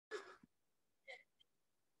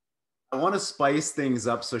I want to spice things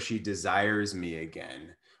up so she desires me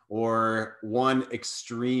again. Or one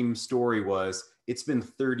extreme story was it's been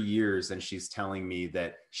 30 years and she's telling me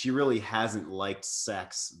that she really hasn't liked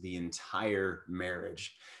sex the entire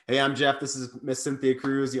marriage. Hey, I'm Jeff. This is Miss Cynthia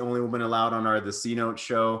Cruz, the only woman allowed on our The C Note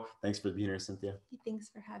show. Thanks for being here, Cynthia. Thanks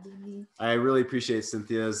for having me. I really appreciate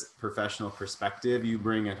Cynthia's professional perspective. You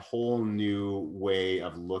bring a whole new way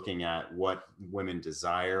of looking at what women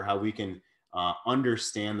desire, how we can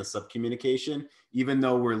understand the subcommunication, even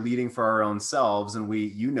though we're leading for our own selves. And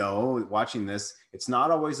we, watching this, it's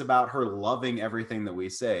not always about her loving everything that we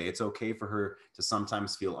say. It's okay for her to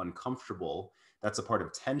sometimes feel uncomfortable. That's a part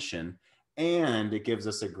of tension. And it gives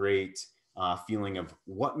us a great feeling of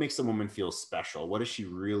what makes a woman feel special. What does she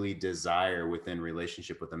really desire within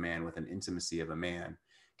relationship with a man, with an intimacy of a man?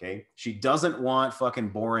 Okay. She doesn't want fucking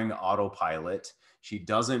boring autopilot. She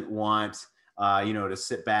doesn't want, to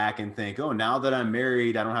sit back and think, oh, now that I'm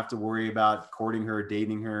married, I don't have to worry about courting her,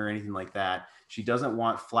 dating her, or anything like that. She doesn't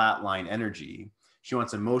want flatline energy. She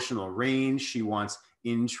wants emotional range. She wants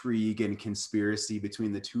intrigue and conspiracy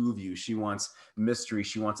between the two of you. She wants mystery.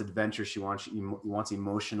 She wants adventure. She wants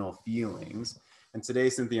emotional feelings. And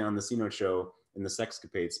today, Cynthia, on the C Note show, in the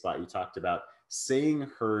Sexcapade spot, you talked about saying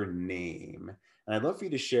her name. And I'd love for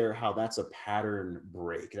you to share how that's a pattern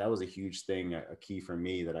break. That was a huge thing, a key for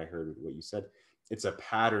me that I heard what you said. It's a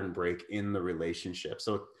pattern break in the relationship.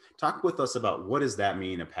 So talk with us about what does that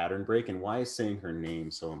mean, a pattern break, and why is saying her name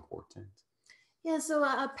so important? Yeah, so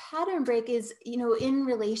a pattern break is, in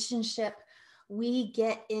relationship, we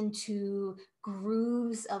get into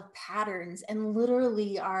grooves of patterns, and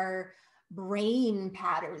literally our brain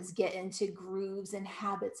patterns get into grooves and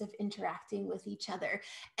habits of interacting with each other.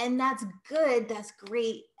 And that's good. That's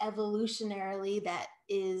great evolutionarily. That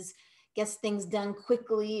gets things done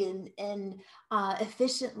quickly and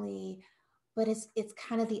efficiently. But it's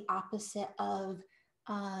kind of the opposite of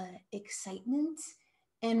excitement,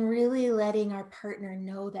 and really letting our partner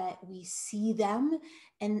know that we see them,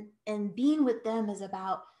 and being with them is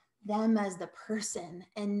about them as the person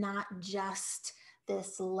and not just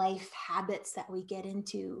this life habits that we get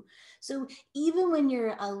into. So even when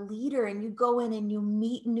you're a leader and you go in and you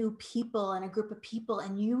meet new people and a group of people,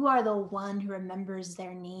 and you are the one who remembers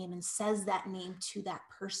their name and says that name to that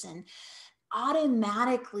person,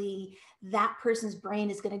 automatically that person's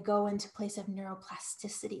brain is going to go into a place of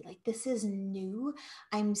neuroplasticity. Like, this is new,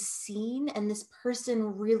 I'm seen, and this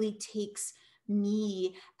person really takes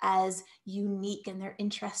me as unique, and they're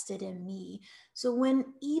interested in me. So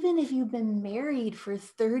even if you've been married for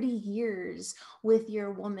 30 years with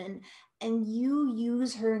your woman and you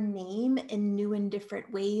use her name in new and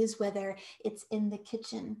different ways, whether it's in the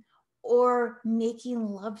kitchen or making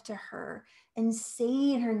love to her and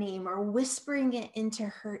saying her name or whispering it into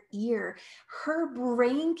her ear, her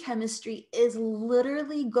brain chemistry is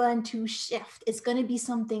literally going to shift. It's going to be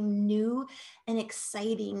something new and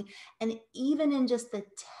exciting. And even in just the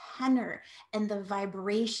tenor and the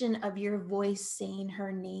vibration of your voice saying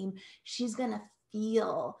her name, she's going to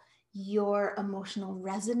feel your emotional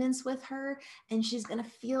resonance with her. And she's going to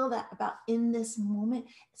feel that about in this moment,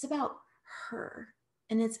 it's about her.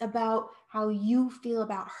 And it's about how you feel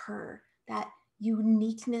about her. That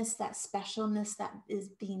uniqueness, that specialness that is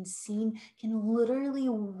being seen can literally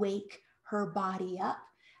wake her body up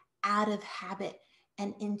out of habit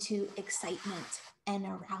and into excitement and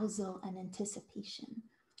arousal and anticipation.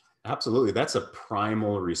 Absolutely. That's a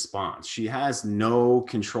primal response. She has no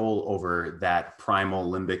control over that primal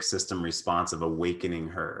limbic system response of awakening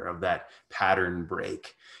her, of that pattern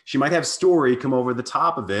break. She might have story come over the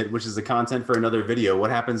top of it, which is the content for another video.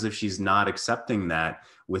 What happens if she's not accepting that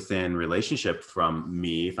within relationship from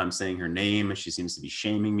me? If I'm saying her name and she seems to be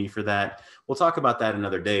shaming me for that, we'll talk about that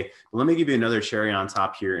another day. But let me give you another cherry on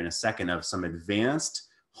top here in a second of some advanced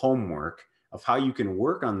homework of how you can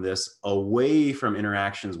work on this away from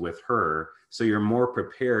interactions with her so you're more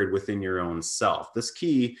prepared within your own self. This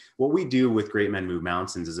key, what we do with Great Men Move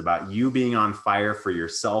Mountains is about you being on fire for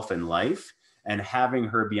yourself in life and having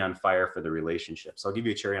her be on fire for the relationship. So I'll give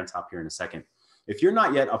you a cherry on top here in a second. If you're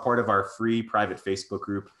not yet a part of our free private Facebook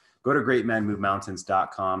group, go to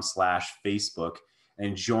greatmenmovemountains.com/Facebook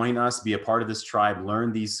and join us, be a part of this tribe,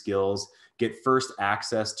 learn these skills, get first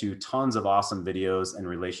access to tons of awesome videos and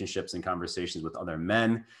relationships and conversations with other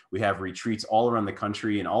men. We have retreats all around the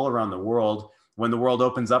country and all around the world when the world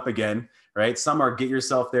opens up again, right? Some are get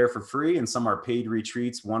yourself there for free and some are paid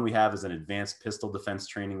retreats. One we have is an advanced pistol defense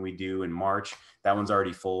training we do in March. That one's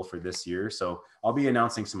already full for this year. So I'll be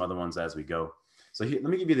announcing some other ones as we go. So here, let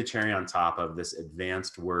me give you the cherry on top of this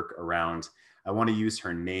advanced work around, I want to use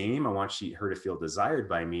her name. I want her to feel desired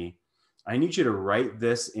by me. I need you to write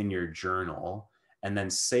this in your journal and then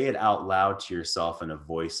say it out loud to yourself in a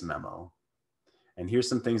voice memo. And here's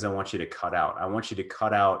some things I want you to cut out. I want you to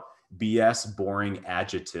cut out BS, boring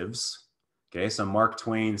adjectives. Okay, so Mark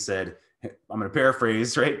Twain said, I'm going to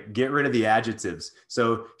paraphrase, right? Get rid of the adjectives.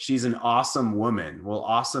 So she's an awesome woman. Well,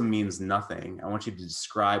 awesome means nothing. I want you to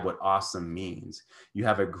describe what awesome means. You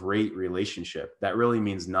have a great relationship. That really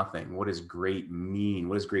means nothing. What does great mean?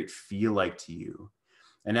 What does great feel like to you?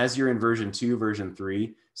 And as you're in version 2, version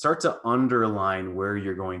 3, start to underline where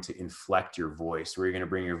you're going to inflect your voice, where you're going to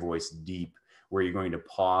bring your voice deep, where you're going to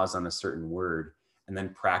pause on a certain word, and then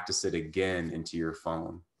practice it again into your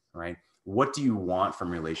phone, right? What do you want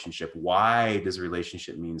from relationship? Why does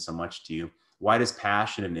relationship mean so much to you? Why does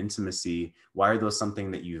passion and intimacy, why are those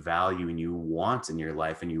something that you value and you want in your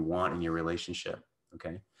life and you want in your relationship?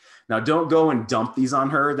 Okay. Now, don't go and dump these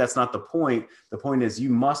on her. That's not the point. The point is you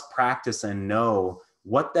must practice and know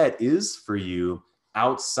what that is for you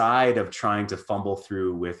outside of trying to fumble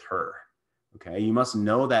through with her. Okay. You must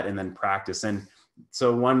know that and then practice. And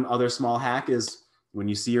so one other small hack is when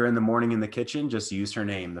you see her in the morning in the kitchen, just use her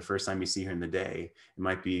name the first time you see her in the day. It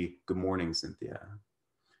might be, good morning, Cynthia.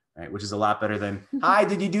 Right? Which is a lot better than, hi,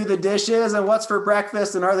 did you do the dishes? And what's for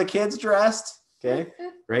breakfast? And are the kids dressed? Okay.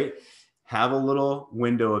 Right. Have a little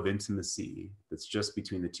window of intimacy that's just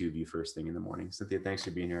between the two of you first thing in the morning. Cynthia, thanks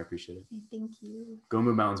for being here. I appreciate it. Thank you. Go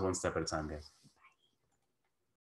move mountains one step at a time, guys.